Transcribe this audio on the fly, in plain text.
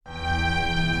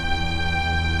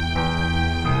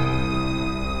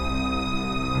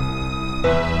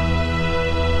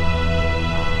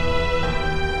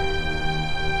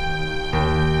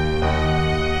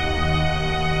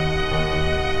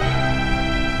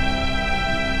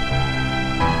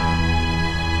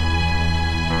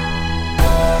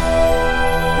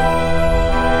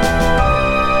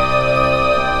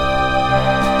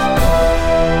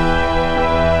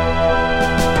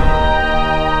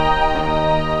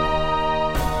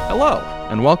Hello,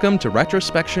 and welcome to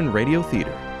Retrospection Radio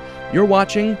Theater. You're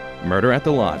watching Murder at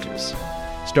the Lodges,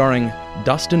 starring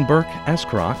Dustin Burke as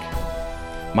Croc,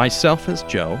 myself as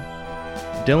Joe,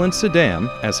 Dylan Saddam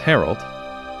as Harold,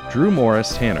 Drew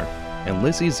Morris Tanner, and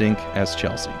Lizzie Zink as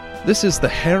Chelsea. This is the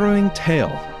harrowing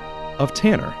tale of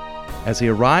Tanner as he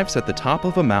arrives at the top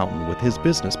of a mountain with his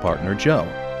business partner Joe.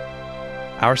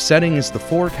 Our setting is the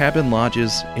Four Cabin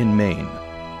Lodges in Maine,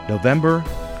 November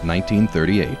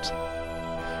 1938.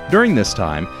 During this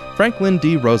time, Franklin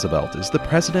D. Roosevelt is the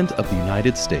President of the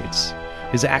United States.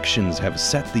 His actions have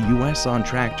set the U.S. on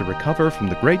track to recover from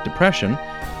the Great Depression,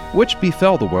 which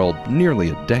befell the world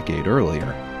nearly a decade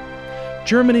earlier.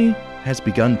 Germany has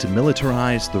begun to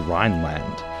militarize the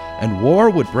Rhineland, and war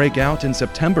would break out in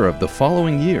September of the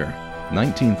following year,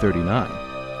 1939.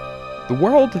 The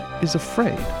world is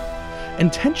afraid,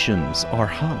 and tensions are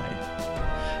high.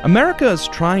 America is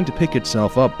trying to pick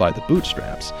itself up by the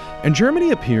bootstraps, and Germany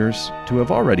appears to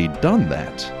have already done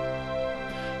that.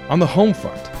 On the home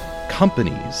front,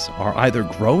 companies are either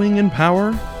growing in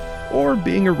power or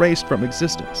being erased from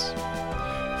existence.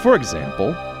 For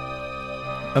example,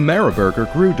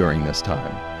 Ameriburger grew during this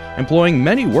time, employing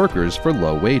many workers for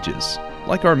low wages,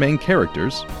 like our main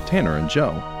characters, Tanner and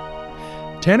Joe.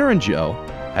 Tanner and Joe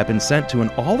have been sent to an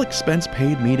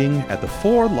all-expense-paid meeting at the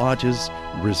Four Lodges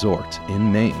Resort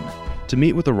in Maine to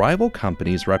meet with a rival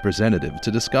company's representative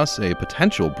to discuss a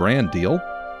potential brand deal,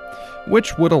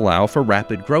 which would allow for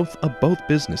rapid growth of both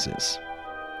businesses.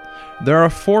 There are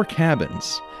 4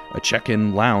 cabins, a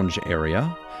check-in lounge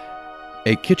area,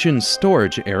 a kitchen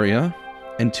storage area,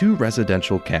 and 2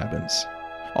 residential cabins.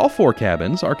 All 4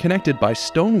 cabins are connected by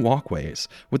stone walkways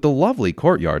with a lovely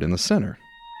courtyard in the center.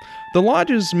 The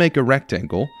lodges make a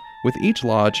rectangle, with each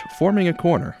lodge forming a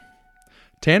corner.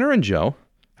 Tanner and Joe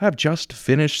have just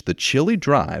finished the chilly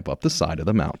drive up the side of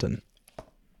the mountain.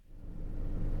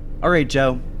 All right,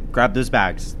 Joe, grab those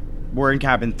bags. We're in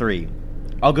cabin 3.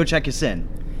 I'll go check us in.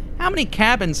 How many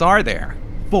cabins are there?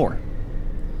 4.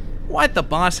 Why'd the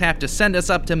boss have to send us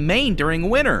up to Maine during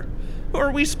winter? Who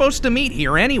are we supposed to meet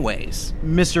here anyways?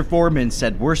 Mr. Foreman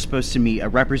said we're supposed to meet a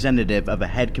representative of a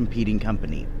head competing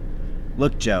company.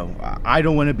 Look, Joe, I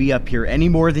don't want to be up here any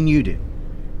more than you do.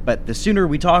 But the sooner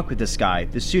we talk with this guy,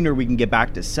 the sooner we can get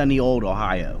back to sunny old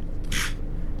Ohio.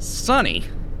 Sunny?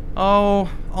 Oh,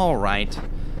 all right.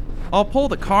 I'll pull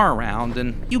the car around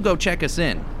and you go check us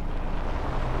in.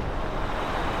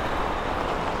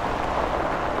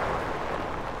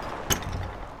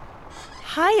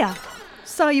 Hiya.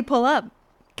 Saw you pull up.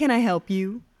 Can I help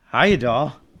you? Hiya,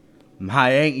 doll.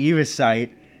 My, ain't you a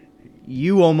sight.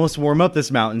 You almost warm up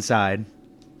this mountainside.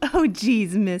 Oh,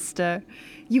 geez, mister.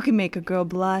 You can make a girl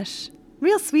blush.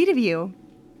 Real sweet of you.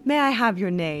 May I have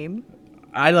your name?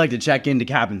 I'd like to check into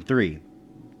cabin 3.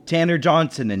 Tanner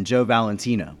Johnson and Joe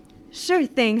Valentino. Sure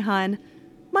thing, hun.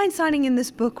 Mind signing in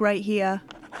this book right here?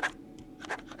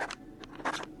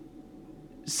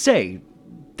 Say,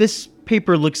 this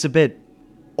paper looks a bit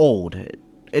old.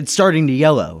 It's starting to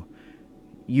yellow.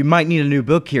 You might need a new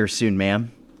book here soon,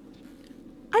 ma'am.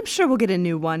 I'm sure we'll get a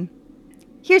new one.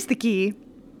 Here's the key.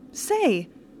 Say,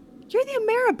 you're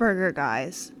the Ameriburger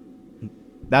guys.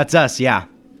 That's us, yeah.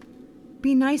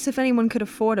 Be nice if anyone could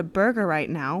afford a burger right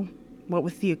now. What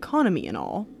with the economy and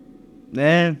all.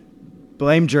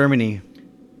 Blame Germany.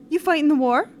 You fighting the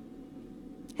war?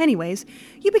 Anyways,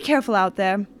 you be careful out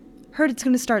there. Heard it's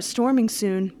gonna start storming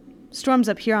soon. Storms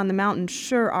up here on the mountain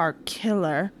sure are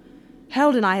killer.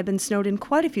 Harold and I have been snowed in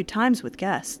quite a few times with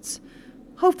guests.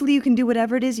 Hopefully you can do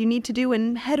whatever it is you need to do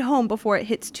and head home before it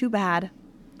hits too bad.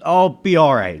 I'll be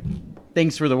alright.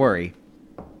 Thanks for the worry.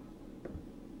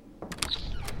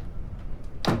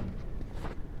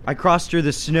 I crossed through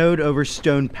the snowed-over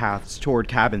stone paths toward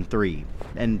cabin 3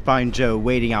 and find Joe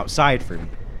waiting outside for me.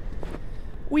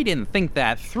 We didn't think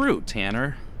that through,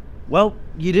 Tanner. Well,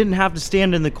 you didn't have to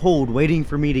stand in the cold waiting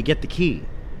for me to get the key.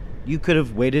 You could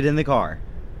have waited in the car.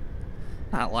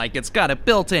 Not like it's got a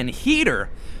built-in heater.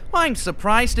 I'm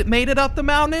surprised it made it up the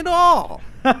mountain at all.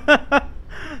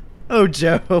 Oh,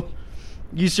 Joe,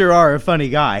 you sure are a funny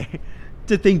guy.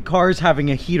 To think cars having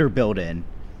a heater built in.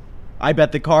 I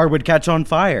bet the car would catch on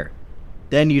fire.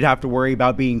 Then you'd have to worry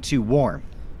about being too warm.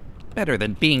 Better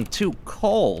than being too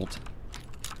cold.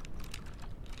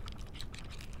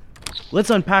 Let's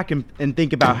unpack and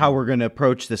think about how we're going to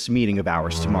approach this meeting of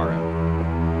ours tomorrow.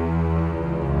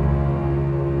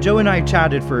 Joe and I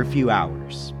chatted for a few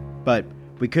hours, but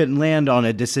we couldn't land on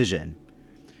a decision.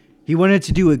 He wanted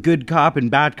to do a good cop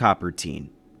and bad cop routine,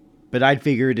 but I'd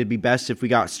figured it'd be best if we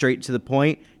got straight to the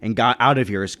point and got out of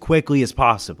here as quickly as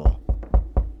possible.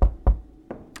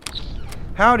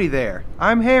 Howdy there,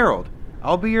 I'm Harold.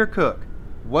 I'll be your cook.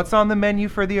 What's on the menu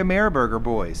for the Ameriburger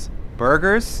boys?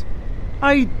 Burgers?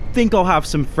 I think I'll have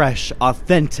some fresh,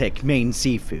 authentic Maine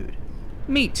seafood.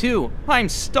 Me too. I'm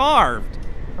starved.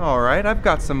 Alright, I've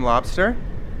got some lobster.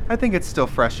 I think it's still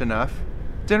fresh enough.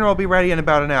 Dinner will be ready in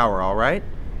about an hour, alright?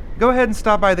 Go ahead and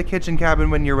stop by the kitchen cabin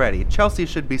when you're ready. Chelsea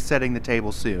should be setting the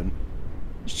table soon.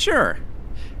 Sure.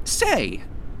 Say,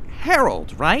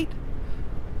 Harold, right?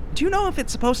 Do you know if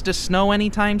it's supposed to snow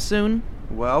anytime soon?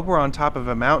 Well, we're on top of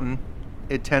a mountain.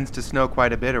 It tends to snow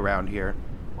quite a bit around here.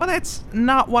 Well, that's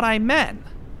not what I meant.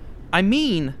 I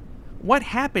mean, what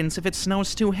happens if it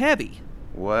snows too heavy?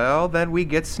 Well, then we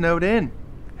get snowed in.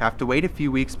 Have to wait a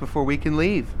few weeks before we can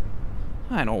leave.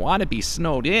 I don't want to be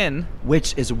snowed in.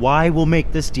 Which is why we'll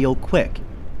make this deal quick.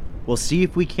 We'll see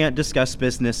if we can't discuss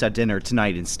business at dinner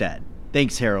tonight instead.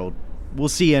 Thanks, Harold. We'll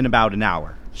see you in about an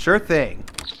hour. Sure thing.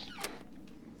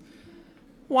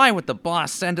 Why would the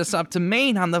boss send us up to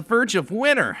Maine on the verge of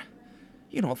winter?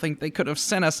 You don't think they could have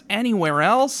sent us anywhere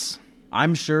else?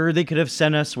 I'm sure they could have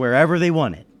sent us wherever they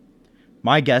wanted.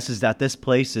 My guess is that this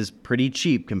place is pretty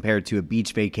cheap compared to a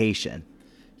beach vacation.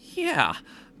 Yeah,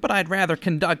 but I'd rather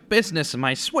conduct business in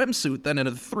my swimsuit than in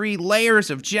the 3 layers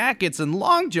of jackets and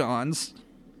long johns.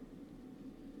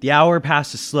 The hour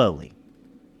passes slowly.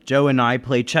 Joe and I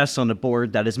play chess on a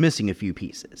board that is missing a few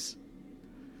pieces.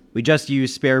 We just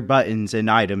use spare buttons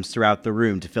and items throughout the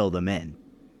room to fill them in.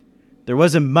 There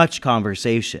wasn't much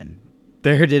conversation.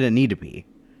 There didn't need to be.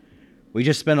 We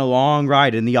just spent a long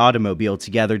ride in the automobile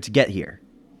together to get here.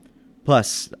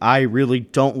 Plus, I really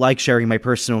don't like sharing my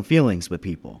personal feelings with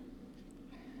people.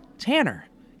 Tanner,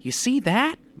 you see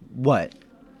that? What?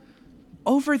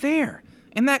 Over there,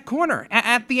 in that corner,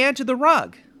 at the edge of the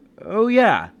rug. Oh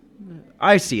yeah,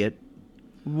 I see it.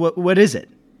 What is it?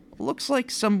 Looks like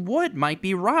some wood might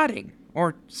be rotting.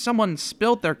 Or someone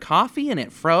spilled their coffee and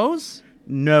it froze?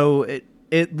 No,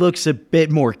 it looks a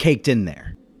bit more caked in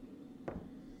there.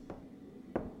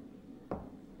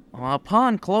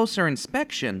 Upon closer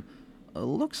inspection,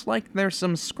 looks like there's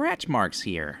some scratch marks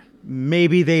here.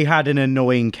 Maybe they had an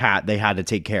annoying cat they had to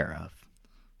take care of.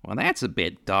 Well, that's a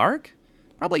bit dark.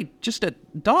 Probably just a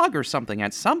dog or something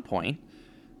at some point.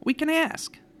 We can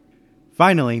ask.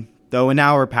 Finally, though, an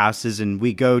hour passes and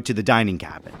we go to the dining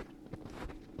cabin.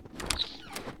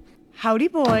 Howdy,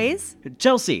 boys.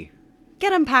 Chelsea,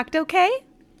 Get unpacked okay?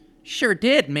 Sure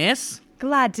did, miss.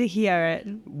 Glad to hear it.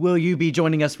 will you be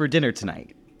joining us for dinner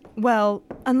tonight? Well,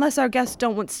 unless our guests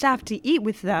don't want staff to eat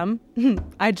with them,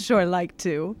 I'd sure like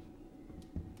to.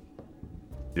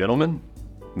 Gentlemen,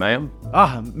 ma'am,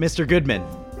 Ah, Mr. Goodman.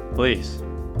 please,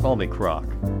 call me Croc.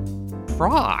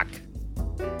 Croc?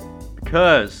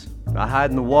 Because I hide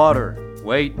in the water,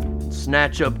 wait, and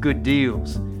snatch up good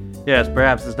deals. Yes,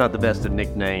 perhaps it's not the best of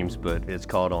nicknames, but it's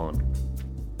caught on.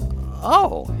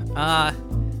 Oh,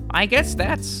 I guess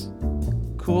that's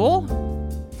cool.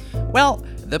 Well,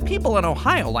 the people in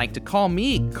Ohio like to call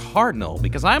me Cardinal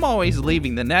because I'm always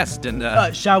leaving the nest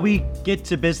and, Shall we get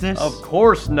to business? Of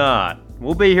course not.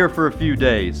 We'll be here for a few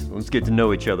days. Let's get to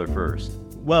know each other first.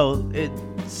 Well, it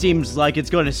seems like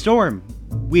it's going to storm.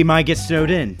 We might get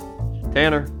snowed in.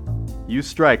 Tanner, you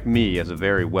strike me as a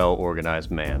very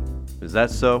well-organized man. Is that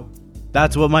so?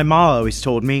 That's what my ma always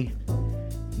told me.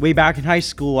 Way back in high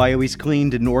school, I always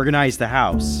cleaned and organized the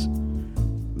house.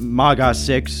 Ma got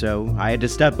sick, so I had to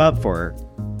step up for her.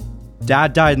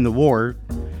 Dad died in the war.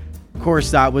 Of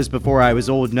course, that was before I was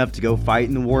old enough to go fight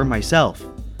in the war myself.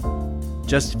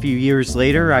 Just a few years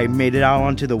later, I made it out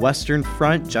onto the Western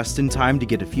Front just in time to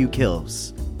get a few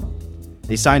kills.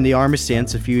 They signed the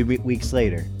armistice a few weeks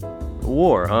later. A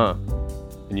war, huh?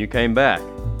 And you came back.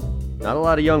 Not a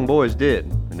lot of young boys did,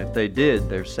 and if they did,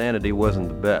 their sanity wasn't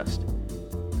the best.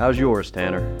 How's yours,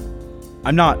 Tanner?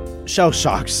 I'm not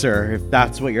shell-shocked, sir, if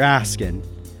that's what you're asking.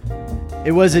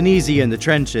 It wasn't easy in the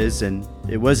trenches, and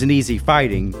it wasn't easy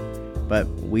fighting, but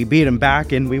we beat 'em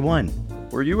back and we won.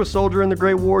 Were you a soldier in the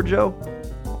Great War, Joe?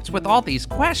 what's with all these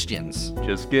questions?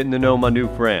 Just getting to know my new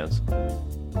friends.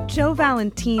 Joe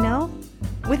Valentino?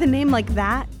 With a name like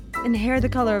that? And hair the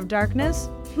color of darkness?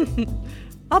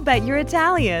 I'll bet you're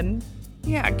Italian.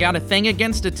 Yeah, got a thing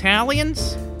against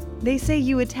Italians? They say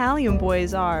you Italian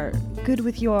boys are good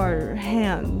with your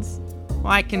hands.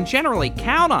 Well, I can generally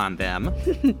count on them.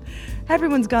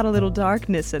 Everyone's got a little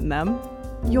darkness in them.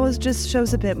 Yours just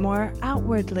shows a bit more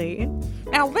outwardly.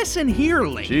 Now listen here,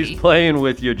 lady. She's playing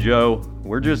with you, Joe.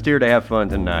 We're just here to have fun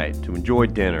tonight, to enjoy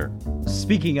dinner.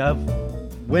 Speaking of,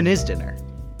 when is dinner?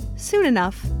 Soon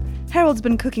enough. Harold's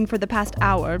been cooking for the past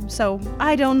hour, so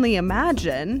I'd only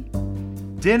imagine.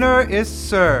 Dinner is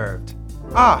served.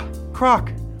 Ah,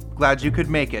 Croc. Glad you could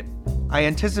make it. I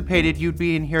anticipated you'd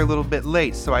be in here a little bit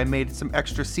late, so I made some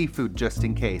extra seafood just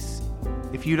in case.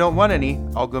 If you don't want any,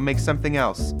 I'll go make something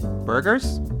else.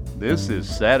 Burgers? This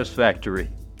is satisfactory.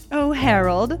 Oh,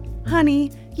 Harold,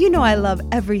 honey, you know I love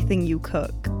everything you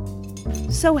cook.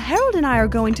 So Harold and I are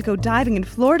going to go diving in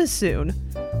Florida soon.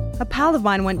 A pal of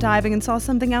mine went diving and saw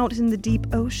something out in the deep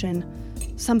ocean.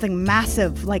 Something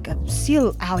massive, like a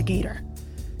seal alligator.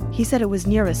 He said it was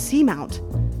near a seamount.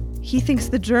 He thinks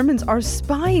the Germans are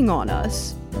spying on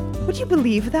us. Would you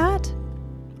believe that?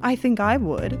 I think I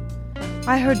would.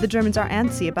 I heard the Germans are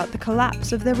antsy about the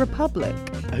collapse of their republic.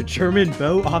 A German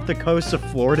boat off the coast of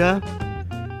Florida?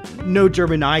 No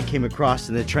German I came across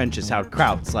in the trenches had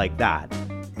krauts like that.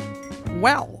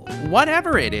 Well,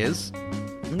 whatever it is,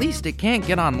 at least it can't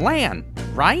get on land,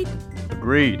 right?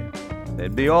 Agreed.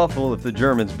 It'd be awful if the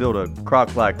Germans built a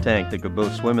croc-like tank that could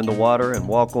both swim in the water and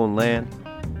walk on land.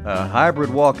 A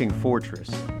hybrid walking fortress.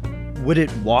 Would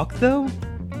it walk, though?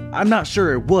 I'm not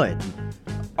sure it would.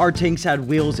 Our tanks had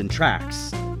wheels and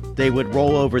tracks. They would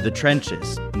roll over the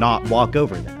trenches, not walk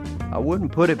over them. I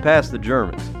wouldn't put it past the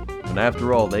Germans. And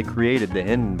after all, they created the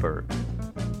Hindenburg.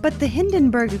 But the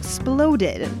Hindenburg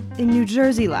exploded in New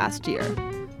Jersey last year.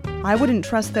 I wouldn't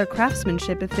trust their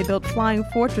craftsmanship if they built flying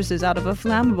fortresses out of a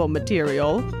flammable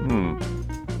material.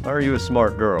 Are you a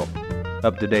smart girl?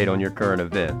 Up to date on your current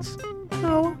events?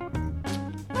 Oh,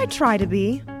 I try to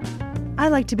be. I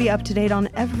like to be up to date on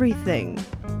everything.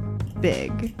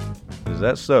 Big. Is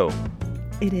that so?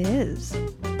 It is.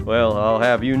 Well, I'll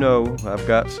have you know I've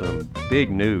got some big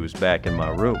news back in my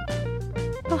room.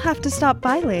 I'll have to stop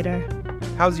by later.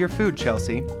 How's your food,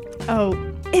 Chelsea? Oh,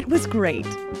 it was great.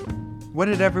 What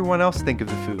did everyone else think of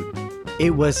the food?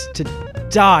 It was to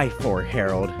die for,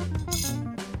 Harold.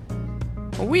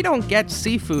 We don't get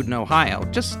seafood in Ohio,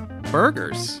 just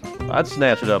burgers. I'd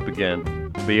snatch it up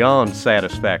again. Beyond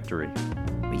satisfactory.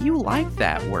 But you like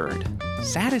that word,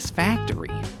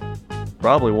 satisfactory.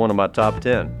 Probably one of my top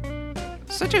 10.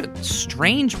 Such a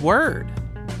strange word.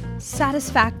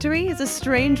 Satisfactory is a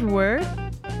strange word?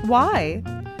 Why?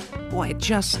 Boy,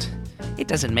 it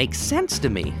doesn't make sense to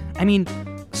me. I mean,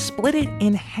 split it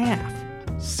in half.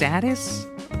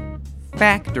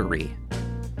 Satisfactory.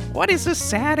 What is a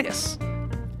satis?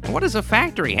 What does a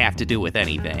factory have to do with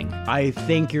anything? I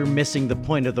think you're missing the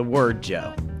point of the word,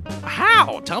 Joe.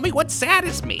 How? Tell me what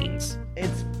satis means.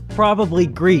 It's probably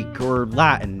Greek or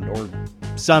Latin or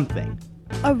something.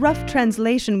 A rough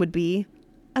translation would be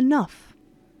enough.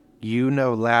 You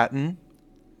know Latin?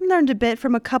 Learned a bit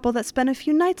from a couple that spent a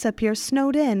few nights up here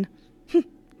snowed in.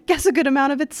 Guess a good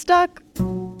amount of it stuck.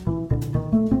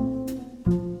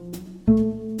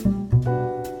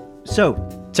 So,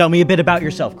 tell me a bit about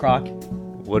yourself, Croc.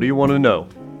 What do you want to know?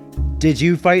 Did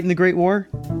you fight in the Great War?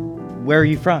 Where are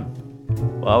you from?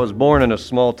 Well, I was born in a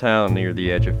small town near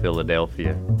the edge of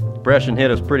Philadelphia. Depression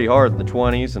hit us pretty hard in the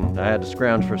 20s, and I had to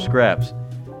scrounge for scraps.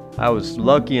 I was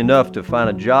lucky enough to find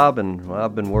a job, and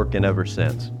I've been working ever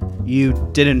since. You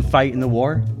didn't fight in the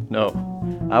war? No,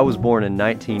 I was born in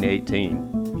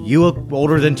 1918. You look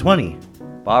older than 20.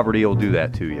 Poverty will do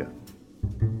that to you.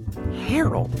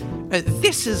 Harold,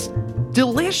 this is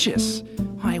delicious.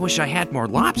 I wish I had more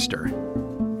lobster.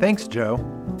 Thanks, Joe.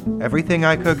 Everything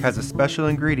I cook has a special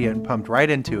ingredient pumped right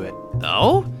into it.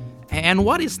 Oh? And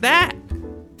what is that?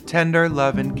 Tender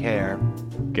love and care.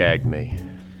 Gagged me.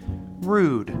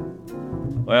 Rude.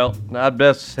 Well, I'd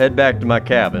best head back to my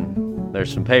cabin.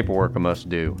 There's some paperwork I must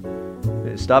do.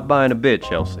 Stop by in a bit,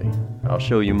 Chelsea. I'll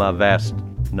show you my vast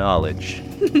knowledge.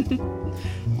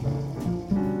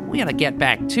 We gotta get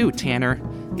back too, Tanner.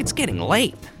 It's getting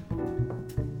late.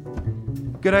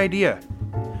 Good idea.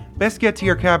 Best get to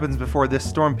your cabins before this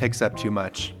storm picks up too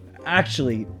much.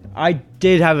 Actually, I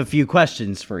did have a few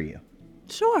questions for you.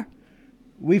 Sure.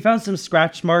 We found some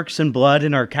scratch marks and blood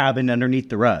in our cabin underneath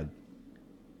the rug.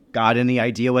 Got any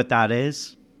idea what that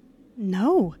is?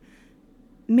 No.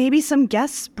 Maybe some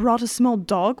guests brought a small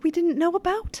dog we didn't know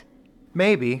about?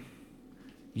 Maybe.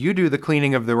 You do the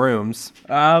cleaning of the rooms.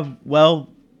 Well,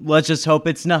 let's just hope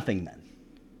it's nothing then.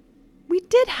 We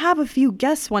did have a few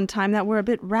guests one time that were a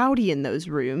bit rowdy in those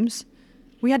rooms.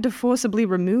 We had to forcibly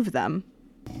remove them.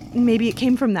 Maybe it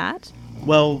came from that?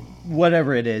 Well,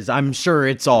 whatever it is, I'm sure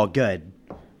it's all good.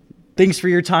 Thanks for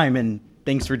your time and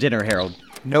thanks for dinner, Harold.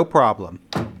 No problem.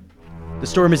 The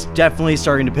storm is definitely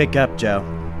starting to pick up, Joe.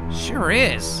 Sure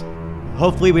is.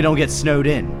 Hopefully we don't get snowed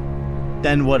in.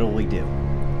 Then what'll we do?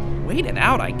 Wait it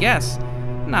out, I guess.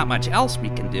 Not much else we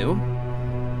can do.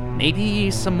 Maybe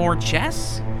some more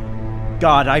chess?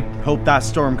 God, I hope that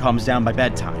storm calms down by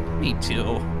bedtime. Me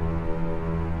too.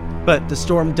 But the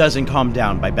storm doesn't calm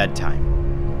down by bedtime.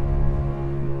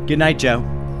 Good night, Joe.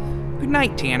 Good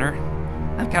night, Tanner.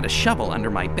 I've got a shovel under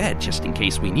my bed just in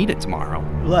case we need it tomorrow.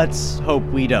 Let's hope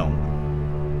we don't.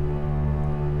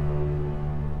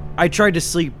 I tried to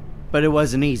sleep, but it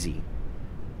wasn't easy.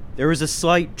 There was a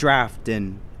slight draft,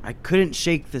 and I couldn't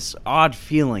shake this odd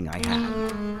feeling I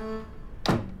had.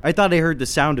 I thought I heard the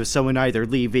sound of someone either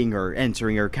leaving or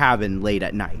entering our cabin late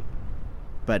at night.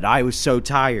 But I was so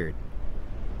tired.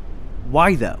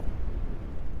 Why though?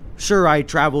 Sure, I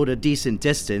traveled a decent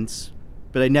distance,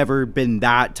 but I'd never been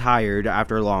that tired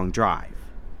after a long drive.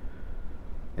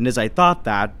 And as I thought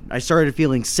that, I started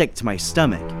feeling sick to my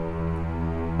stomach.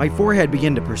 My forehead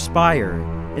began to perspire,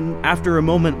 and after a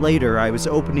moment later, I was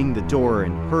opening the door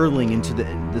and hurling into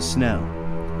the snow.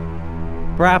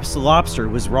 Perhaps the lobster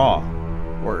was raw,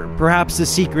 or perhaps the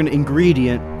secret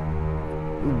ingredient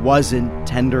wasn't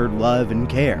tender love and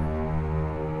care,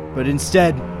 but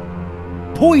instead,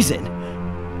 poison!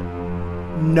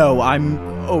 No, I'm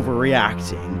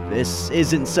overreacting. This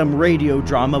isn't some radio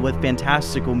drama with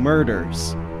fantastical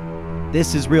murders.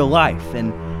 This is real life,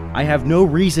 and I have no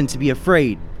reason to be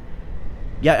afraid.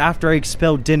 Yet after I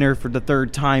expelled dinner for the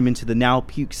third time into the now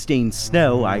puke-stained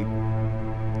snow, I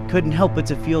couldn't help but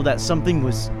to feel that something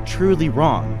was truly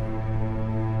wrong.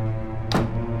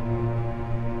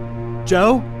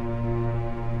 Joe?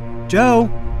 Joe?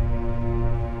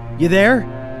 You there?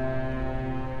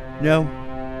 No,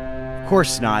 of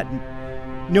course not.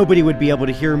 Nobody would be able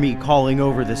to hear me calling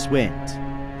over this wind.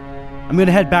 I'm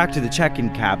gonna head back to the check-in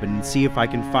cabin and see if I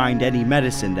can find any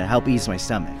medicine to help ease my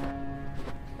stomach.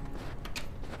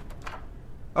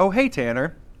 Oh, hey,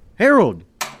 Tanner. Harold,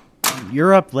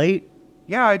 you're up late?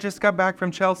 Yeah, I just got back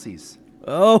from Chelsea's.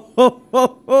 Oh, ho,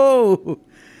 ho, ho.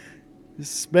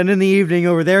 Spending the evening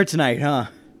over there tonight, huh?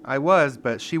 I was,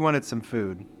 but she wanted some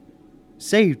food.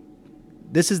 Say,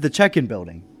 this is the check-in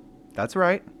building. That's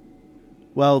right.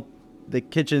 Well, the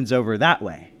kitchen's over that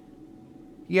way.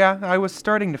 Yeah, I was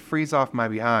starting to freeze off my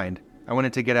behind. I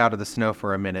wanted to get out of the snow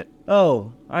for a minute.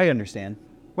 Oh, I understand.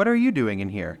 What are you doing in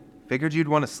here? Figured you'd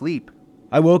want to sleep.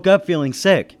 I woke up feeling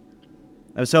sick.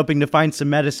 I was hoping to find some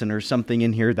medicine or something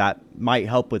in here that might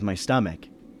help with my stomach.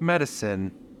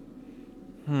 Medicine.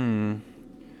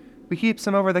 We keep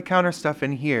some over-the-counter stuff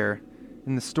in here,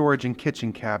 in the storage and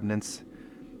kitchen cabinets.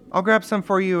 I'll grab some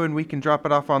for you and we can drop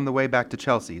it off on the way back to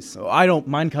Chelsea's. Oh, I don't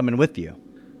mind coming with you.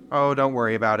 Oh, don't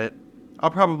worry about it. I'll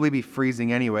probably be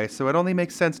freezing anyway, so it only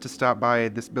makes sense to stop by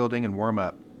this building and warm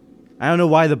up. I don't know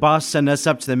why the boss sent us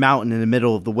up to the mountain in the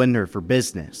middle of the winter for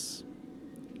business.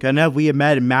 Couldn't have we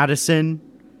met in Madison,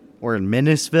 or in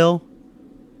Minnesville,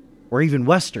 or even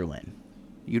Westerland?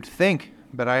 You'd think,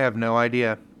 but I have no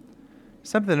idea.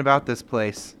 Something about this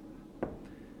place.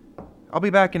 I'll be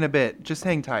back in a bit. Just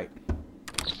hang tight.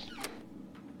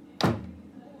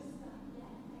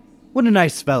 What a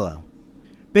nice fellow.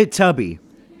 Bit tubby,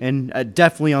 and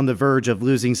definitely on the verge of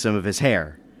losing some of his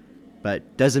hair.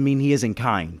 But doesn't mean he isn't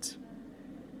kind.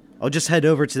 I'll just head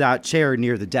over to that chair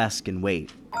near the desk and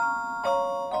wait.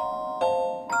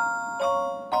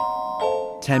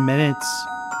 10 minutes,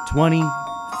 20,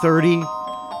 30.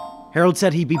 Harold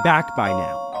said he'd be back by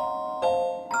now.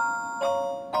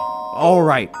 All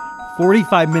right,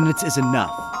 45 minutes is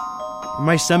enough.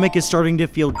 My stomach is starting to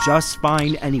feel just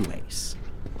fine anyways.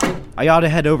 I ought to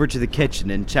head over to the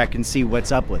kitchen and check and see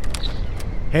what's up with it.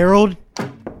 Harold?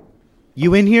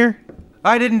 You in here?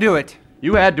 I didn't do it.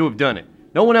 You had to have done it.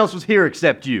 No one else was here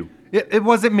except you. It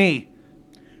wasn't me.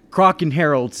 Croc and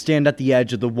Harold stand at the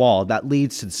edge of the wall that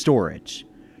leads to the storage.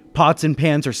 Pots and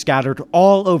pans are scattered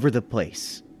all over the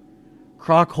place.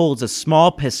 Croc holds a small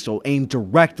pistol aimed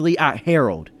directly at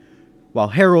Harold, while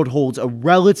Harold holds a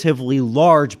relatively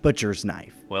large butcher's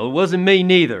knife. Well, it wasn't me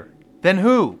neither. Then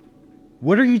who?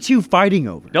 What are you two fighting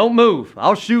over? Don't move.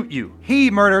 I'll shoot you. He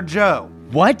murdered Joe.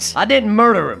 What? I didn't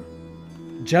murder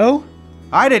him. Joe?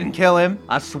 I didn't kill him.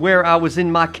 I swear I was in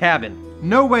my cabin.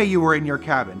 No way you were in your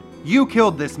cabin. You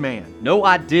killed this man. No,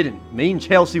 I didn't. Me and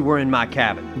Chelsea were in my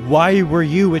cabin. Why were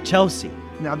you with Chelsea?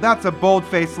 Now that's a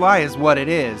bold-faced lie is what it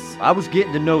is. I was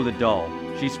getting to know the doll.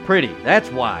 She's pretty. That's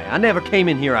why. I never came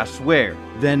in here, I swear.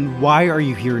 Then why are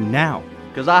you here now?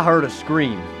 'Cause I heard a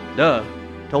scream. Duh.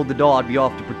 Told the doll I'd be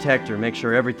off to protect her, make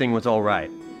sure everything was all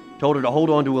right. Told her to hold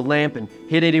on to a lamp and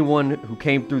hit anyone who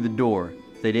came through the door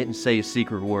if they didn't say a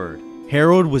secret word.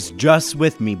 Harold was just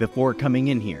with me before coming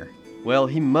in here. Well,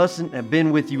 he mustn't have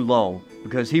been with you long,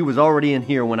 because he was already in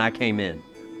here when I came in.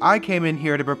 I came in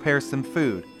here to prepare some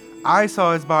food. I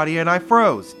saw his body and I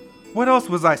froze. What else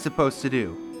was I supposed to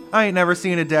do? I ain't never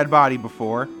seen a dead body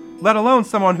before, let alone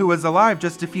someone who was alive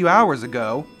just a few hours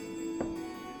ago.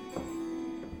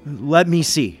 Let me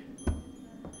see.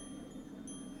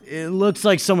 It looks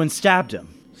like someone stabbed him.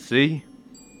 See?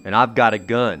 And I've got a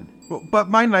gun. Well, but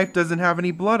my knife doesn't have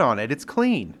any blood on it. It's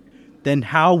clean. Then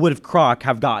how would Croc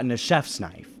have gotten a chef's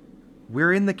knife?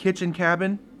 We're in the kitchen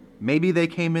cabin. Maybe they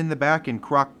came in the back and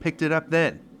Croc picked it up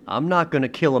then. I'm not gonna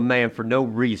kill a man for no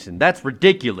reason. That's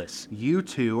ridiculous. You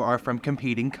two are from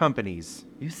competing companies.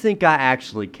 You think I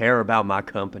actually care about my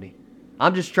company?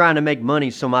 I'm just trying to make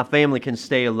money so my family can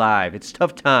stay alive. It's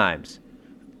tough times.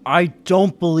 I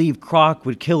don't believe Croc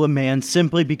would kill a man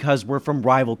simply because we're from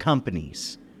rival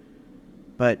companies.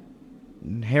 But,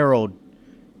 Harold,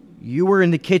 you were in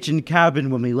the kitchen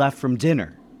cabin when we left from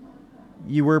dinner.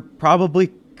 You were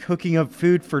probably cooking up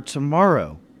food for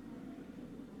tomorrow.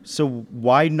 So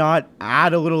why not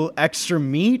add a little extra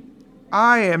meat?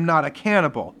 I am not a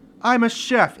cannibal. I'm a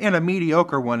chef, and a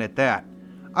mediocre one at that.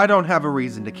 I don't have a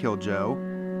reason to kill Joe.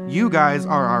 You guys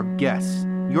are our guests.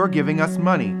 You're giving us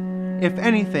money. If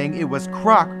anything, it was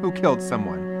Croc who killed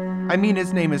someone. I mean,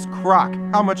 his name is Croc.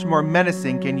 How much more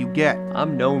menacing can you get?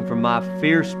 I'm known for my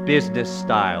fierce business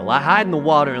style. I hide in the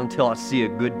water until I see a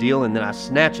good deal and then I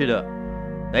snatch it up.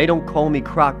 They don't call me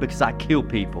Croc because I kill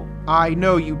people. I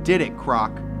know you did it,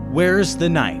 Croc. Where's the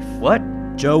knife? What?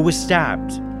 Joe was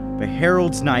stabbed, but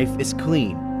Harold's knife is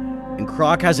clean, and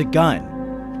Croc has a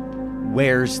gun.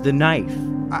 Where's the knife?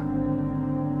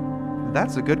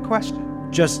 That's a good question.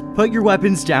 Just put your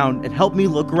weapons down and help me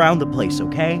look around the place,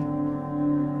 okay?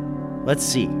 Let's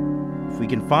see if we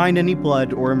can find any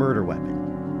blood or a murder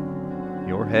weapon.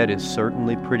 Your head is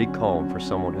certainly pretty calm for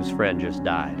someone whose friend just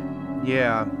died.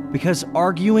 Yeah. Because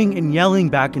arguing and yelling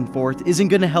back and forth isn't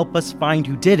gonna help us find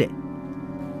who did it.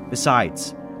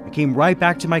 Besides, I came right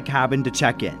back to my cabin to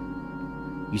check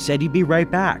in. You said you'd be right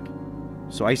back,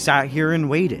 so I sat here and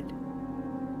waited.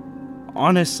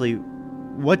 Honestly,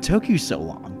 what took you so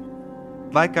long?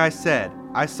 Like I said,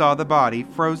 I saw the body,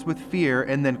 froze with fear,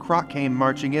 and then Croc came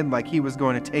marching in like he was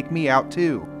going to take me out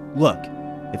too. Look,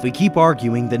 if we keep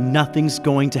arguing, then nothing's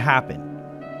going to happen.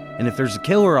 And if there's a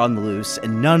killer on the loose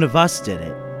and none of us did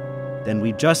it, then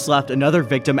we just left another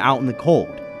victim out in the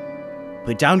cold.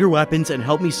 Put down your weapons and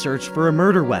help me search for a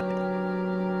murder weapon.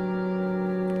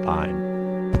 Fine.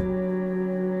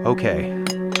 Okay.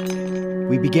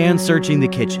 We began searching the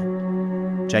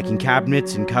kitchen, checking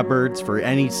cabinets and cupboards for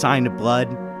any sign of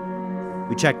blood.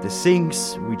 We checked the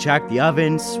sinks, we checked the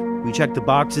ovens, we checked the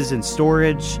boxes in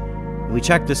storage, and we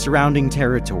checked the surrounding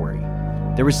territory.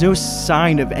 There was no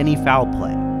sign of any foul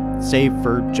play, save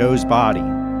for Joe's body.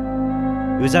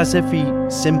 It was as if he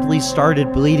simply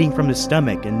started bleeding from the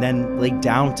stomach and then laid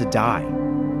down to die.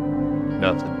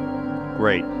 Nothing.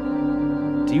 Great.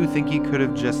 Do you think he could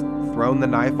have just thrown the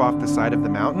knife off the side of the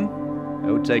mountain?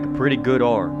 It would take a pretty good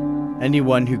arm.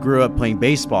 Anyone who grew up playing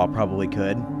baseball probably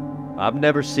could. I've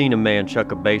never seen a man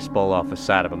chuck a baseball off the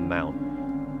side of a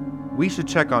mountain. We should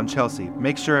check on Chelsea,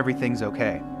 make sure everything's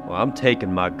okay. Well, I'm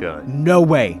taking my gun. No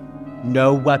way.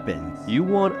 No weapons. You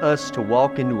want us to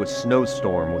walk into a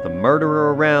snowstorm with a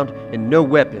murderer around and no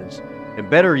weapons. And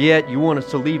better yet, you want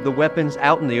us to leave the weapons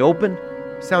out in the open?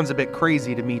 Sounds a bit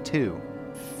crazy to me too.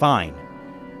 Fine.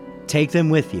 Take them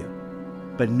with you.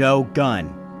 But no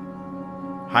gun.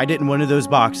 Hide it in one of those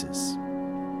boxes.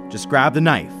 Just grab the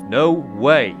knife. No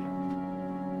way.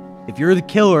 If you're the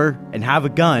killer and have a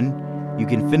gun, you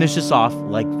can finish us off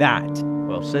like that.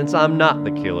 Well, since I'm not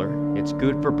the killer, it's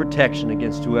good for protection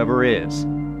against whoever is.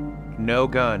 No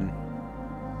gun.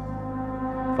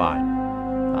 Fine.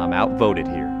 I'm outvoted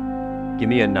here. Give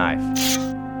me a knife.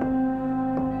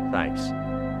 Thanks.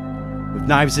 With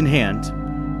knives in hand,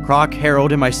 Croc,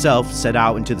 Harold, and myself set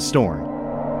out into the storm.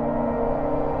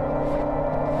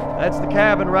 That's the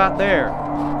cabin right there.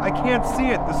 I can't see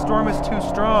it. The storm is too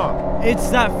strong. It's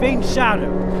that faint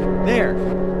shadow. There.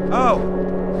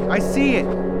 Oh, I see it.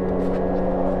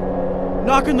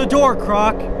 Knock on the door,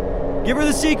 Croc. Give her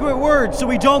the secret word so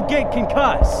we don't get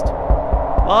concussed.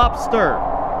 Lobster.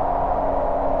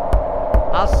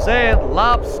 I said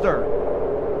lobster.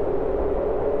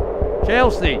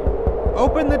 Chelsea.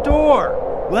 Open the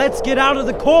door. Let's get out of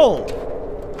the cold.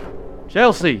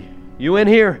 Chelsea, you in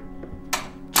here?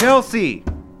 Chelsea.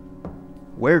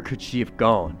 Where could she have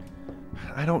gone?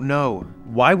 I don't know.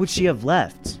 Why would she have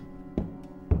left?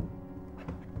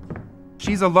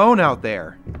 She's alone out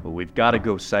there. Well, we've got to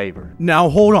go save her. Now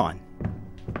hold on.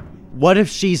 What if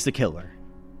she's the killer?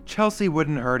 Chelsea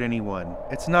wouldn't hurt anyone.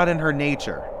 It's not in her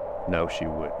nature. No, she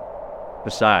wouldn't.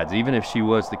 Besides, even if she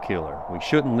was the killer, we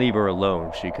shouldn't leave her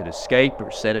alone. She could escape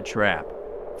or set a trap.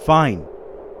 Fine.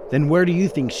 Then where do you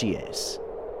think she is?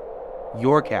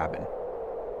 Your cabin.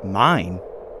 Mine?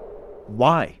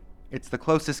 Why? It's the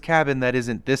closest cabin that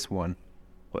isn't this one.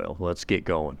 Well, let's get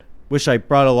going. Wish I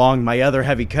brought along my other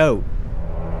heavy coat.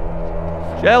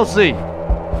 Chelsea!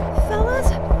 Fellas?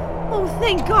 Oh, thank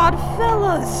Thank God,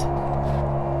 fellas!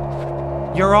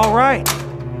 You're all right.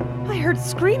 I heard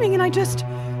screaming and I just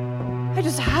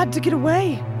had to get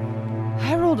away.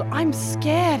 Harold, I'm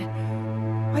scared.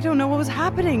 I don't know what was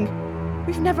happening.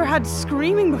 We've never had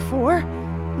screaming before.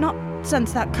 Not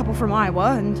since that couple from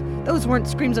Iowa, and those weren't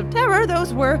screams of terror,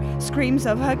 those were screams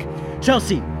of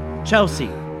Chelsea!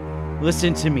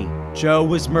 Listen to me. Joe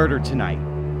was murdered tonight.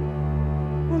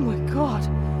 oh my God.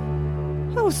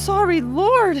 Oh, sorry,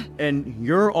 Lord. And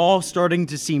you're all starting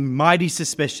to seem mighty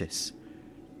suspicious.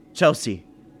 Chelsea,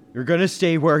 you're gonna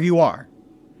stay where you are.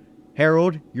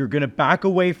 Harold, you're gonna back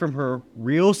away from her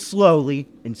real slowly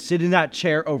and sit in that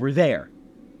chair over there.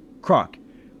 Croc,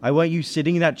 I want you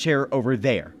sitting in that chair over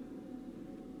there.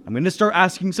 I'm gonna start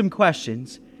asking some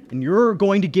questions, and you're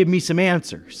going to give me some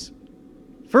answers.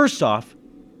 First off,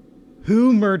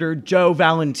 who murdered Joe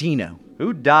Valentino?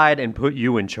 Who died and put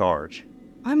you in charge?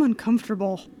 I'm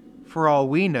uncomfortable. For all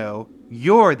we know,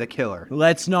 you're the killer.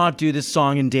 Let's not do this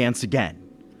song and dance again.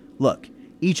 Look,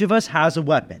 each of us has a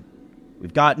weapon.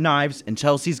 We've got knives, and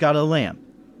Chelsea's got a lamp.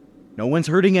 No one's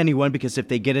hurting anyone because if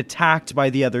they get attacked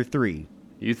by the other three.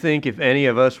 You think if any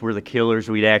of us were the killers,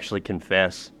 we'd actually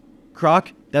confess?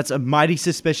 Croc, that's a mighty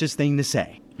suspicious thing to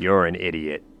say. You're an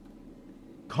idiot.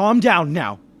 Calm down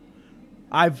now.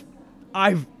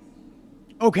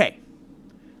 Okay.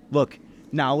 Look,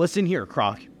 now listen here,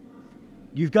 Croc.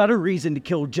 You've got a reason to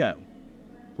kill Joe.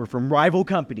 We're from rival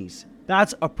companies.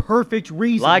 That's a perfect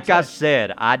reason. Like I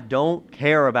said, I don't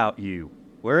care about you.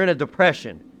 We're in a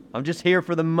depression. I'm just here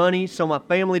for the money so my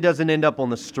family doesn't end up on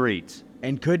the streets.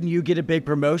 And couldn't you get a big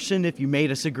promotion if you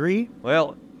made us agree?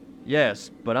 Well,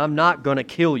 yes, but I'm not gonna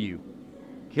kill you.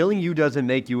 Killing you doesn't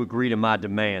make you agree to my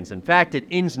demands. In fact, it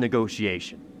ends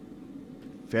negotiation.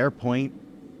 Fair point.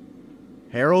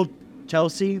 Harold,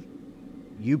 Chelsea,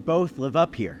 you both live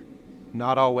up here.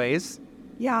 Not always.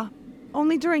 Yeah,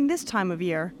 only during this time of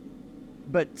year.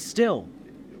 But still,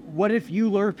 what if you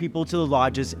lure people to the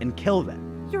lodges and kill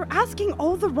them? You're asking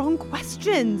all the wrong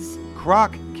questions.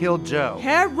 Croc killed Joe.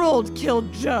 Harold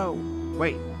killed Joe.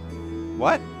 Wait,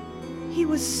 what? He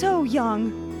was so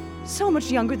young, so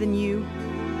much younger than you.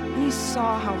 And you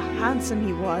saw how handsome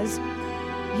he was.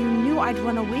 You knew I'd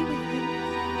run away with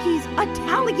him. He's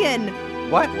Italian!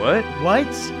 What? What?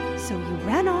 So you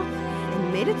ran off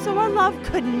and made it so our love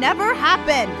could never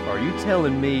happen. Are you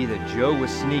telling me that Joe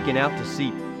was sneaking out to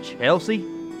see Chelsea?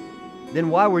 Then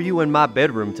why were you in my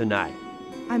bedroom tonight?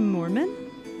 I'm Mormon.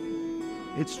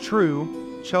 It's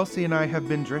true. Chelsea and I have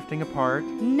been drifting apart.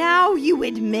 Now you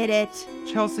admit it.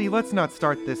 Chelsea, let's not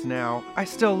start this now. I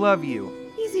still love you.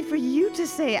 Easy for you to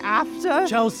say after.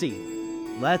 Chelsea,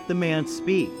 let the man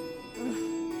speak.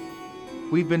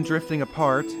 We've been drifting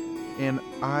apart, and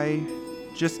I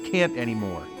just can't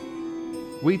anymore.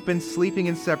 We've been sleeping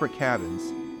in separate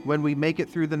cabins. When we make it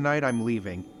through the night, I'm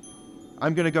leaving.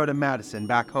 I'm gonna go to Madison,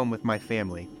 back home with my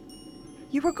family.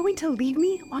 You were going to leave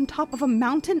me on top of a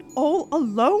mountain all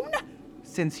alone?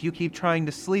 Since you keep trying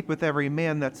to sleep with every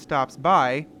man that stops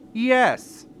by,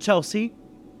 yes! Chelsea,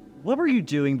 what were you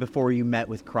doing before you met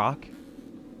with Croc?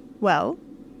 Well,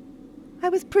 I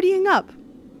was prettying up,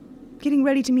 getting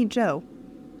ready to meet Joe.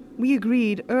 We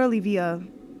agreed early via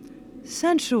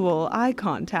sensual eye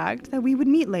contact that we would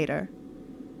meet later.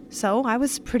 So I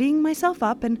was prettying myself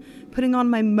up and putting on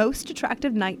my most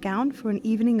attractive nightgown for an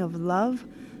evening of love,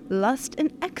 lust,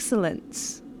 and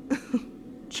excellence.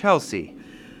 Chelsea.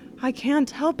 I can't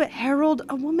help it, Harold.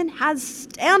 A woman has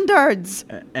standards.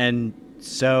 And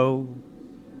so...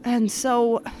 And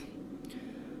so,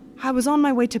 I was on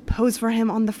my way to pose for him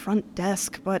on the front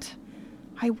desk, but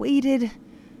I waited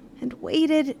and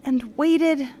waited and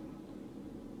waited.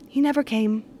 He never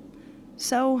came.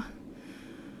 So,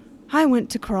 I went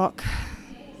to Croc.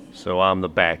 So I'm the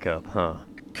backup, huh?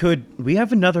 Could we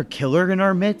have another killer in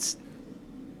our midst?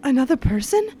 Another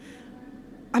person?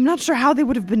 I'm not sure how they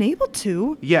would have been able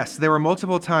to. Yes, there were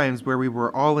multiple times where we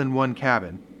were all in one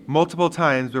cabin. Multiple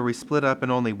times where we split up and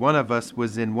only one of us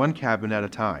was in one cabin at a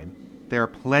time. There are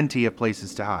plenty of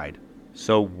places to hide.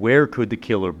 So where could the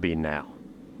killer be now?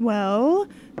 Well,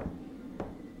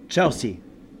 Chelsea,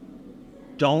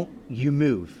 don't you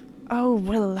move. oh,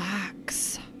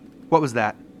 relax. What was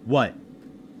that? What?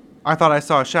 I thought I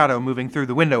saw a shadow moving through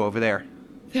the window over there.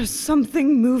 There's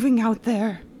something moving out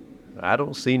there. I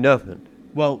don't see nothing.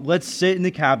 Well, let's sit in the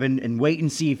cabin and wait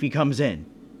and see if he comes in.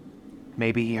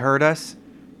 Maybe he heard us?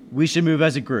 We should move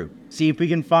as a group. See if we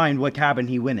can find what cabin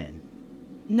he went in.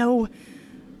 No,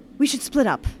 we should split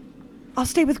up. I'll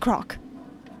stay with Croc.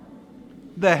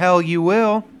 The hell you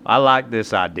will. I like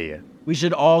this idea. We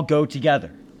should all go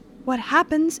together. What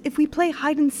happens if we play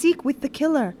hide and seek with the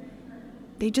killer?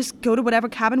 they just go to whatever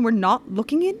cabin we're not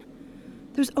looking in?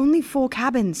 There's only 4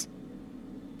 cabins.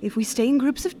 If we stay in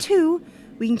groups of 2,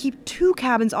 we can keep 2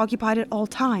 cabins occupied at all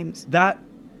times. That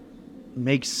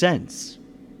makes sense.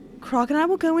 Croc and I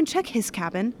will go and check his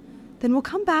cabin, then we'll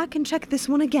come back and check this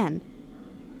one again.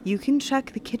 You can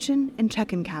check the kitchen and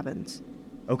check-in cabins.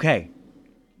 Okay.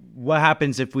 What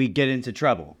happens if we get into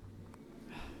trouble?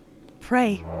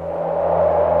 Pray.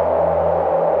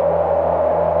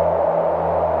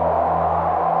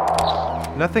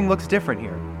 Nothing looks different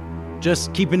here.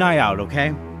 Just keep an eye out,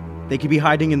 okay? They could be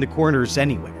hiding in the corners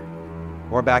anywhere.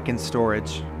 Or back in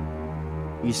storage.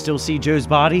 You still see Joe's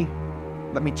body?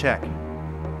 Let me check.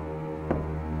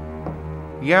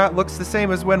 Yeah, it looks the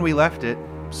same as when we left it.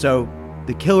 So,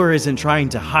 the killer isn't trying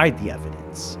to hide the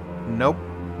evidence. Nope,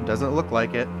 doesn't look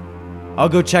like it. I'll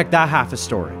go check that half of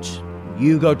storage.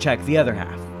 You go check the other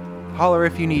half. Holler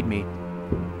if you need me.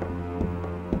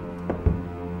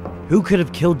 Who could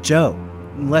have killed Joe?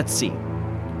 Let's see.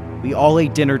 We all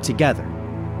ate dinner together,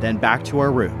 then back to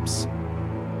our rooms.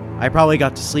 I probably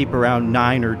got to sleep around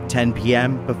 9 or 10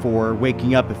 p.m. before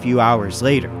waking up a few hours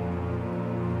later.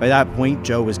 By that point,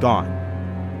 Joe was gone.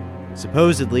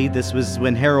 Supposedly, this was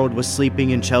when Harold was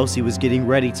sleeping and Chelsea was getting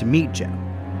ready to meet Joe.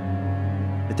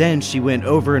 But then she went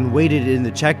over and waited in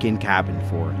the check-in cabin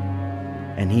for him,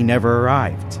 and he never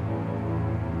arrived.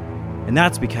 And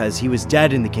that's because he was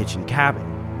dead in the kitchen cabin.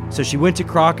 So she went to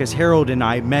Croc as Harold and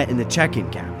I met in the check-in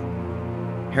cabin.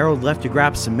 Harold left to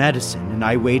grab some medicine, and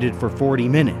I waited for 40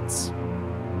 minutes.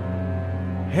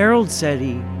 Harold said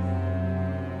he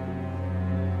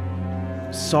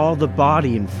saw the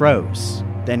body and froze.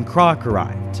 Then Croc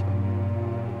arrived.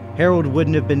 Harold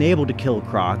wouldn't have been able to kill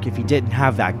Croc if he didn't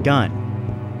have that gun,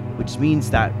 which means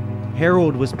that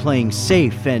Harold was playing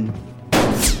safe and...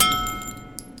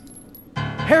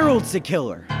 Harold's the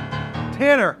killer!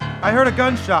 Tanner, I heard a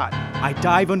gunshot. I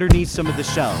dive underneath some of the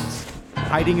shelves,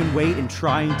 hiding in wait and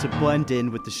trying to blend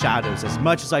in with the shadows as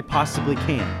much as I possibly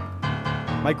can.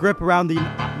 My grip around the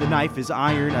knife is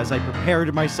iron as I prepare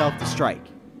myself to strike.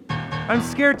 I'm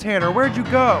scared, Tanner. Where'd you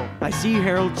go? I see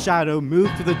Harold's shadow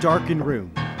move through the darkened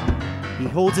room. He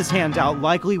holds his hand out,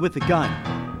 likely with a gun.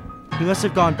 He must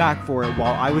have gone back for it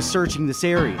while I was searching this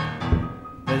area.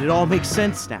 But it all makes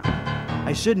sense now.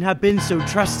 I shouldn't have been so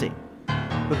trusting.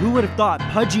 But who would have thought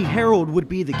Pudgy Harold would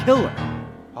be the killer?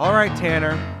 All right,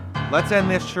 Tanner. Let's end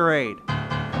this charade.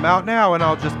 Come out now and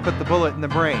I'll just put the bullet in the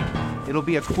brain. It'll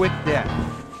be a quick death.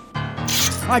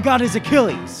 I got his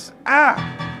Achilles.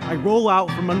 Ah! I roll out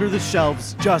from under the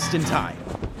shelves just in time.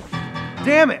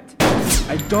 Damn it!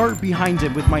 I dart behind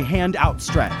him with my hand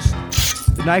outstretched.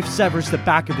 The knife severs the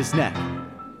back of his neck.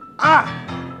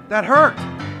 Ah! That hurt!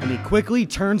 And he quickly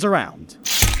turns around.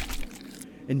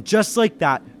 And just like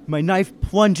that, my knife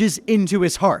plunges into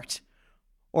his heart.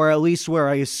 Or at least where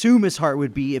I assume his heart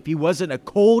would be if he wasn't a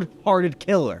cold-hearted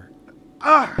killer.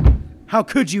 Ah! How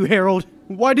could you, Harold?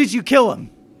 Why did you kill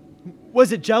him?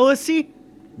 Was it jealousy?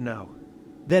 No.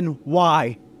 Then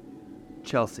why?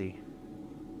 Chelsea.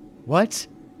 What?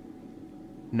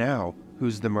 Now,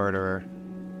 who's the murderer?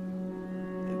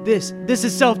 This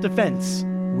is self-defense.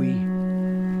 We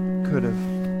could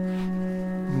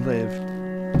have lived.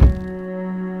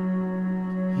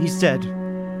 He's dead,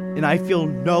 and I feel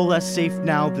no less safe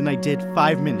now than I did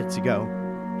 5 minutes ago.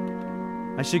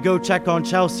 I should go check on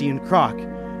Chelsea and Croc,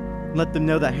 and let them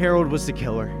know that Harold was the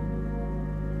killer.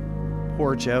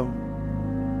 Poor Joe.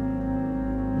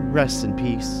 Rest in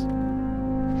peace.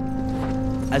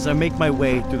 As I make my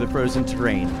way through the frozen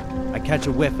terrain, I catch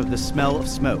a whiff of the smell of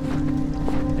smoke.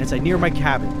 As I near my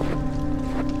cabin,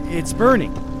 it's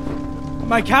burning.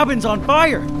 My cabin's on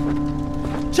fire!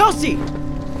 Chelsea!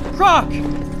 Croc!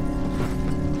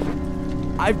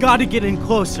 I've got to get in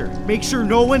closer. Make sure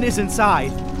no one is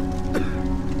inside.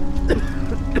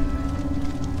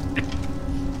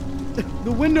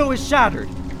 The window is shattered.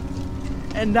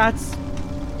 And that's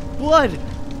blood.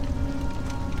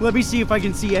 Let me see if I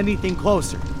can see anything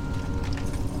closer.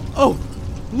 Oh,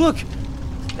 look!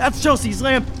 That's Chelsea's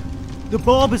lamp. The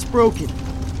bulb is broken.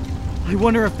 I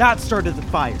wonder if that started the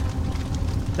fire.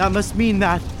 That must mean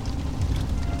that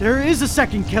there is a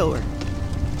second killer.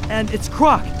 And it's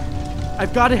Croc.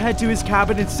 I've got to head to his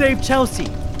cabin and save Chelsea.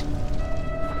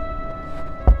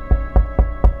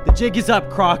 The jig is up,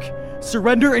 Croc.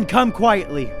 Surrender and come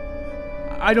quietly.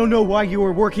 I don't know why you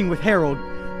were working with Harold,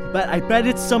 but I bet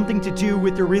it's something to do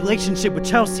with your relationship with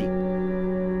Chelsea.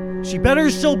 She better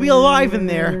still be alive in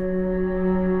there.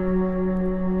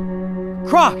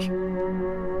 Croc!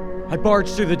 I barge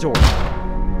through the door.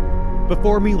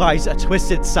 Before me lies a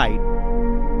twisted sight.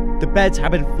 The beds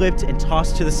have been flipped and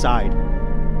tossed to the side.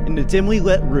 In the dimly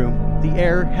lit room, the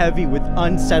air heavy with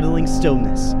unsettling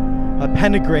stillness. A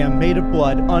pentagram made of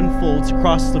blood unfolds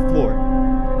across the floor.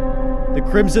 The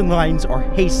crimson lines are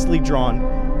hastily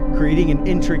drawn, creating an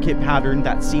intricate pattern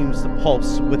that seems to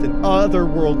pulse with an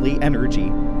otherworldly energy.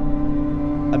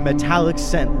 A metallic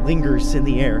scent lingers in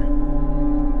the air.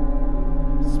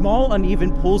 Small,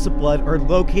 uneven pools of blood are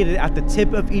located at the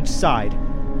tip of each side.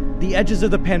 The edges of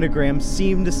the pentagram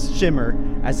seem to shimmer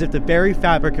as if the very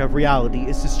fabric of reality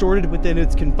is distorted within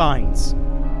its confines.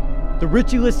 The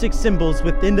ritualistic symbols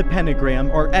within the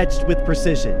pentagram are etched with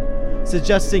precision,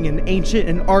 suggesting an ancient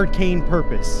and arcane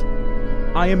purpose.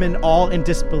 I am in awe and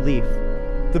disbelief.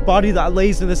 The body that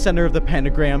lays in the center of the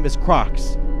pentagram is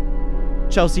Croc's.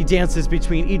 Chelsea dances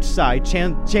between each side,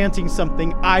 chanting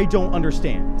something I don't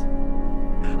understand.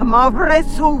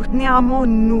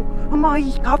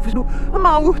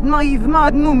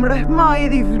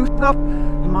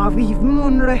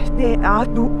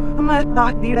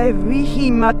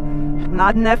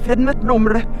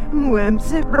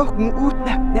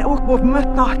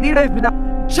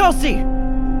 Chelsea!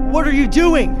 What are you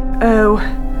doing? Oh,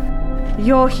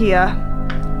 you're here.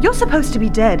 You're supposed to be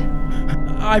dead.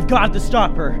 I've got to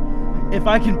stop her. If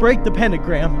I can break the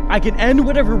pentagram, I can end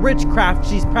whatever witchcraft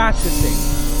she's practicing.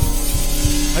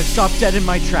 I've stopped dead in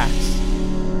my tracks.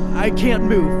 I can't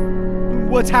move.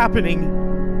 What's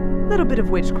happening? Little bit of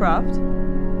witchcraft.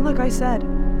 Like I said,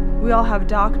 we all have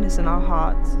darkness in our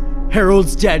hearts.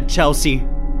 Harold's dead, Chelsea.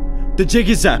 The jig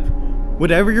is up.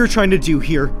 Whatever you're trying to do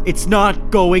here, it's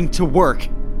not going to work.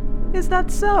 Is that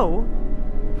so?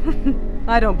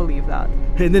 I don't believe that.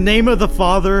 In the name of the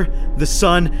Father, the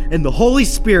Son, and the Holy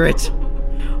Spirit.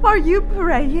 Are you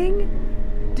praying?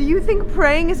 Do you think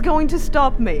praying is going to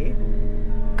stop me?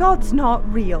 God's not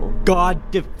real.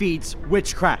 God defeats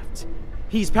witchcraft.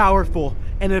 He's powerful,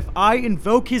 and if I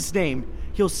invoke his name,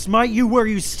 he'll smite you where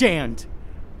you stand.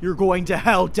 You're going to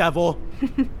hell, devil.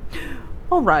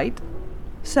 All right.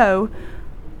 So,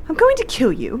 I'm going to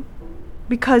kill you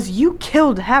because you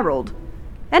killed Harold,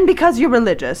 and because you're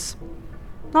religious.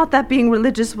 Not that being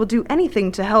religious will do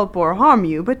anything to help or harm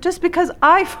you, but just because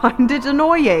I find it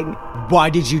annoying. Why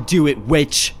did you do it,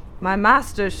 witch? My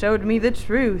master showed me the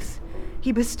truth.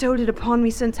 He bestowed it upon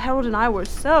me since Harold and I were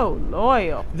so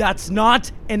loyal. That's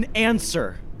not an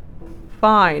answer.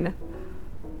 Fine.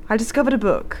 I discovered a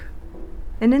book.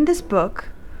 And in this book,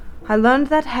 I learned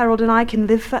that Harold and I can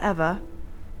live forever,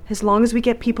 as long as we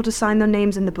get people to sign their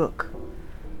names in the book.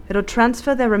 It'll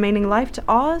transfer their remaining life to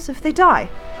ours if they die.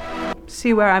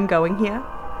 See where I'm going here?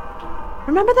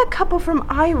 Remember that couple from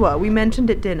Iowa we mentioned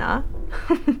at dinner?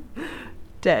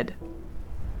 Dead.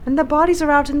 And their bodies are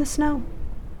out in the snow.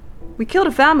 We killed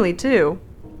a family, too.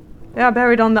 They are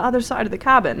buried on the other side of the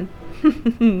cabin.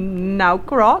 Now,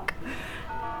 Croc,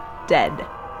 dead.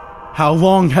 How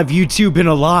long have you two been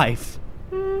alive?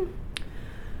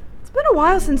 It's been a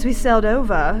while since we sailed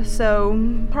over,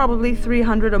 so probably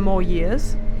 300 or more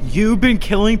years. You've been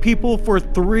killing people for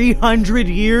 300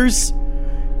 years?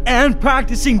 And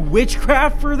practicing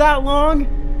witchcraft for that long?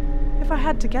 If I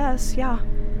had to guess, yeah.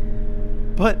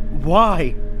 But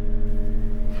why?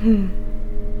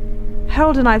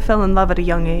 Harold and I fell in love at a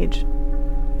young age.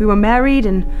 We were married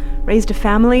and raised a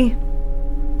family.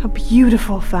 A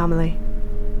beautiful family.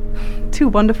 2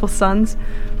 wonderful sons,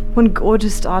 1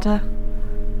 gorgeous daughter.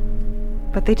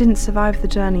 But they didn't survive the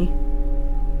journey.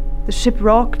 The ship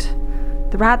rocked,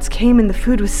 the rats came and the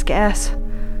food was scarce.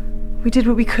 We did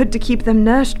what we could to keep them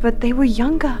nourished, but they were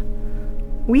younger,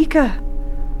 weaker.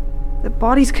 Their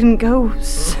bodies couldn't go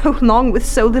so long with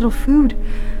so little food.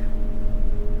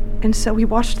 And so we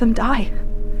watched them die.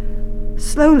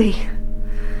 Slowly.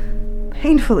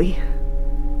 Painfully.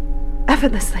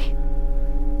 Effortlessly.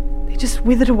 They just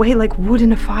withered away like wood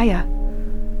in a fire.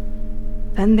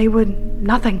 Then they were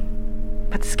nothing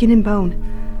but skin and bone.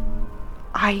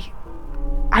 I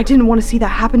didn't want to see that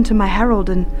happen to my Harold,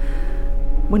 and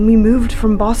when we moved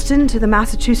from Boston to the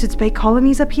Massachusetts Bay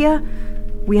colonies up here,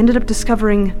 we ended up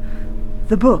discovering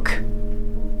the book.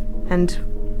 And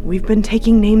we've been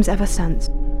taking names ever since.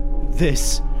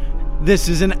 This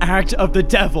is an act of the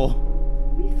devil.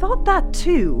 We thought that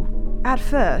too, at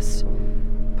first.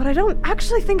 But I don't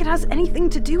actually think it has anything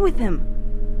to do with him.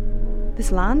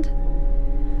 This land?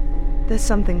 There's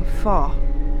something far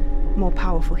more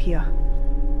powerful here.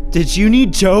 Did you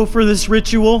need Joe for this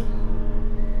ritual?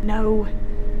 No.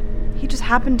 He just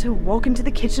happened to walk into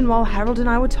the kitchen while Harold and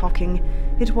I were talking.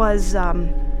 It was,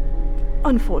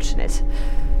 unfortunate.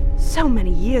 So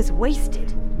many years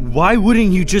wasted. Why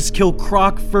wouldn't you just kill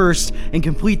Croc first and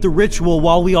complete the ritual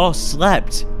while we all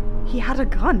slept? He had a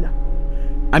gun.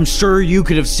 I'm sure you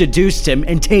could have seduced him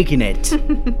and taken it.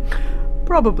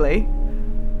 Probably.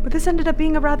 But this ended up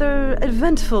being a rather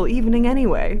eventful evening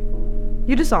anyway.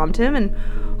 You disarmed him, and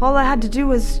all I had to do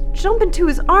was jump into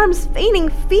his arms, feigning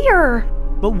fear.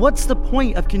 But what's the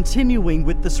point of continuing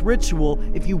with this ritual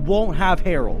if you won't have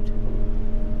Harold?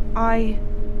 I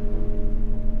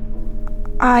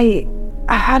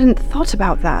hadn't thought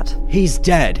about that. He's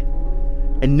dead.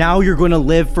 And now you're going to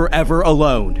live forever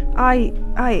alone.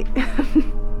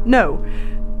 No.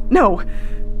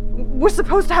 We're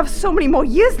supposed to have so many more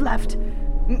years left.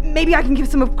 Maybe I can give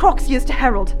some of Croc's years to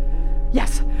Harold.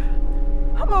 Yes.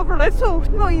 My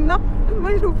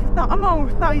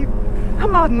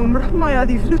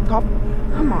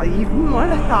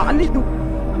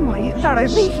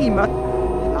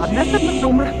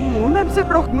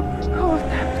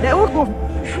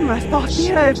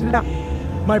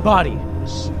body.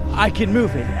 I can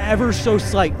move it ever so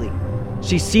slightly.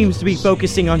 She seems to be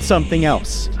focusing on something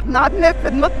else.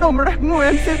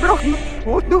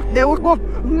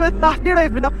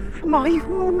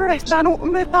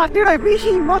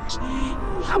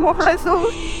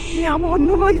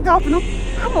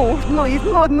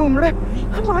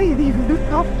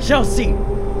 Chelsea,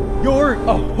 you're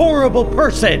a horrible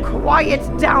person.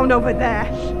 Quiet down over there.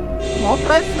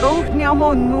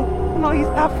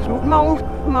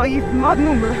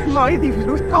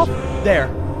 There,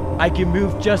 I can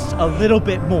move just a little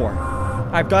bit more.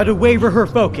 I've got to waver her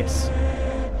focus.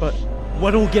 But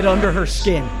what'll get under her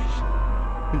skin?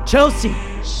 Chelsea,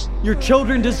 your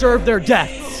children deserve their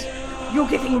deaths. You're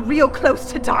getting real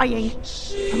close to dying.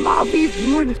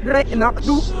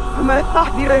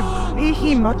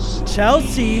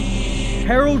 Chelsea,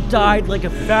 Harold died like a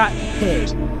fat pig,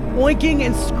 oinking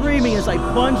and screaming as I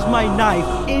plunged my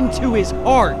knife into his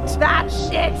heart. That's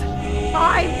it.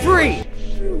 I'm Free!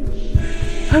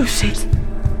 Oh shit.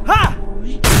 Ha!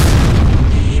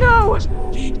 No!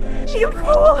 You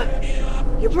fool!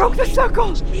 You broke the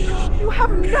circle! You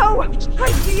have no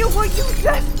idea what you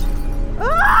did!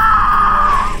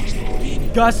 Ah!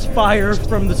 Gusts fire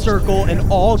from the circle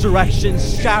in all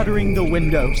directions, shattering the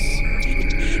windows.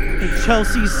 And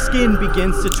Chelsea's skin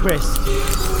begins to twist.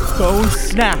 Bones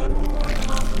snap.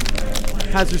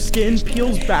 As her skin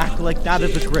peels back like that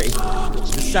of a grape,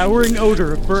 the souring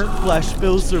odor of burnt flesh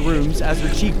fills the rooms as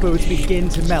her cheekbones begin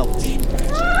to melt.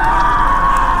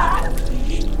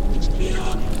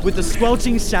 With a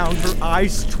squelching sound, her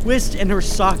eyes twist in her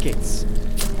sockets.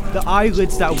 The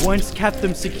eyelids that once kept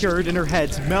them secured in her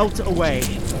head melt away.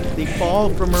 They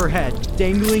fall from her head,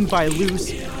 dangling by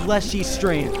loose, fleshy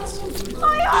strands.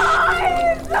 My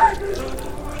eyes!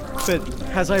 But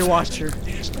as I watch her,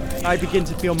 I begin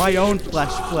to feel my own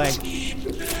flesh flay.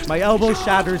 My elbow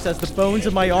shatters as the bones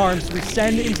of my arms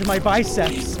descend into my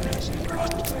biceps.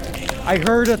 I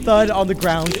heard a thud on the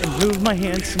ground and moved my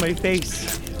hands to my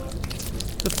face.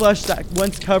 The flesh that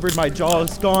once covered my jaw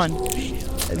is gone,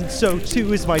 and so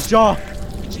too is my jaw.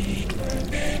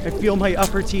 I feel my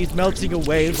upper teeth melting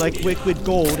away like liquid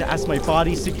gold as my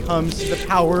body succumbs to the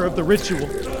power of the ritual.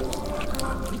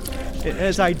 And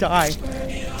as I die,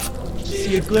 I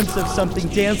see a glimpse of something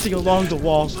dancing along the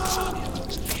wall.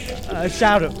 A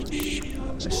shadow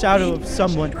of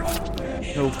someone.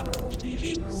 No,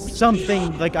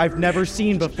 something like I've never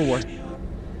seen before.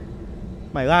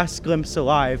 My last glimpse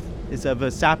alive is of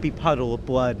a sappy puddle of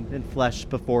blood and flesh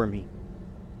before me.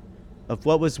 Of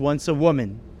what was once a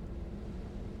woman,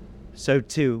 so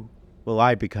too will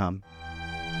I become.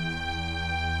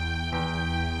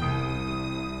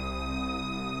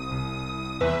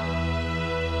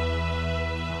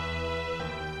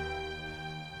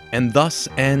 And thus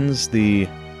ends the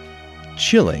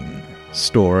chilling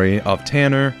story of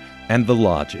Tanner and the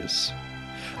Lodges.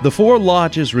 The Four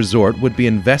Lodges resort would be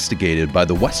investigated by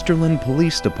the Westerland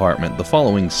Police Department the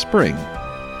following spring.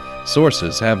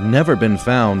 Sources have never been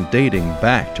found dating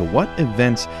back to what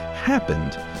events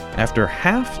happened after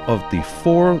half of the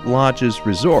Four Lodges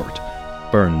resort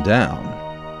burned down.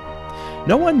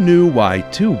 No one knew why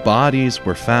 2 bodies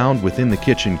were found within the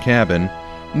kitchen cabin,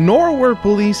 nor were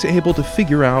police able to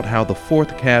figure out how the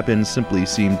 4th cabin simply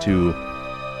seemed to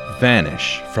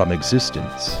vanish from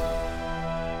existence.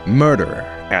 Murder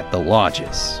at the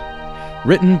Lodges,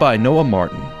 written by Noah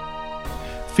Martin.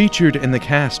 Featured in the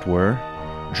cast were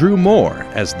Drew Moore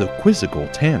as the quizzical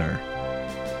Tanner,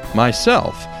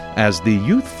 myself as the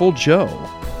youthful Joe,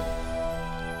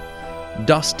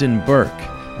 Dustin Burke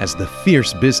as the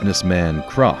fierce businessman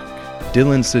Croc,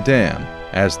 Dylan Saddam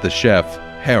as the chef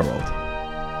Harold,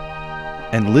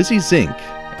 and Lizzie Zink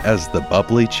as the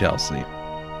bubbly Chelsea.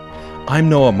 I'm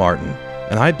Noah Martin,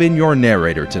 and I've been your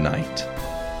narrator tonight.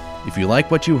 If you like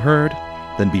what you heard,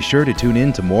 then be sure to tune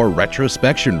in to more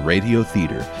Retrospection Radio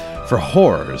Theater for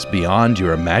horrors beyond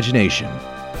your imagination.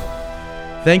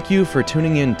 Thank you for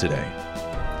tuning in today.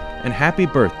 And happy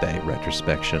birthday,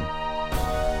 Retrospection.